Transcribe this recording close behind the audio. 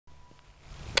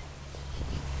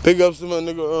Big ups to my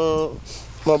nigga,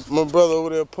 my brother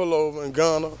over there, pull over in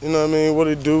Ghana. You know what I mean? What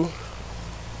he do?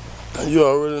 You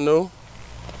already know.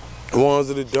 The ones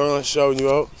that are done shouting you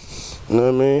out. You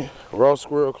know what I mean? Raw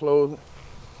Squirrel Clothing,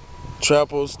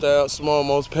 Trapo Style, Small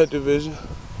Most Pet Division.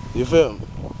 You feel me?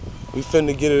 We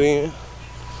finna get it in.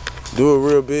 Do it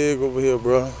real big over here,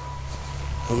 bro.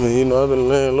 I mean, you know, I've been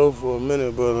laying low for a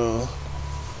minute, but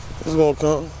it's gonna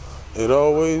come. It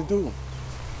always do.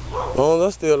 As long as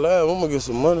I'm still alive, I'm gonna get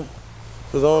some money.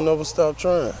 Cause I don't never stop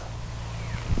trying.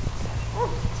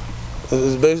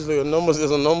 It's basically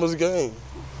it's a numbers game.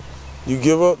 You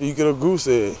give up, you get a goose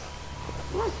egg.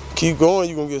 Keep going,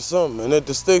 you gonna get something. And at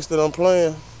the stakes that I'm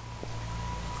playing,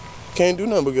 can't do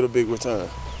nothing but get a big return.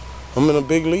 I'm in a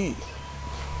big league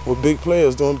with big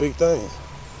players doing big things.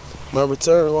 My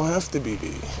return gonna have to be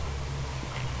big.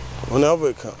 Whenever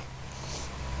it comes.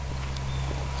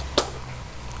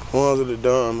 Ones of the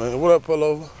done, man. What up, pull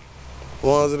over?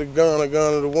 Ones of the Ghana,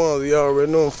 the ones. Y'all already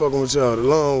know I'm fucking with y'all the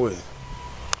long way.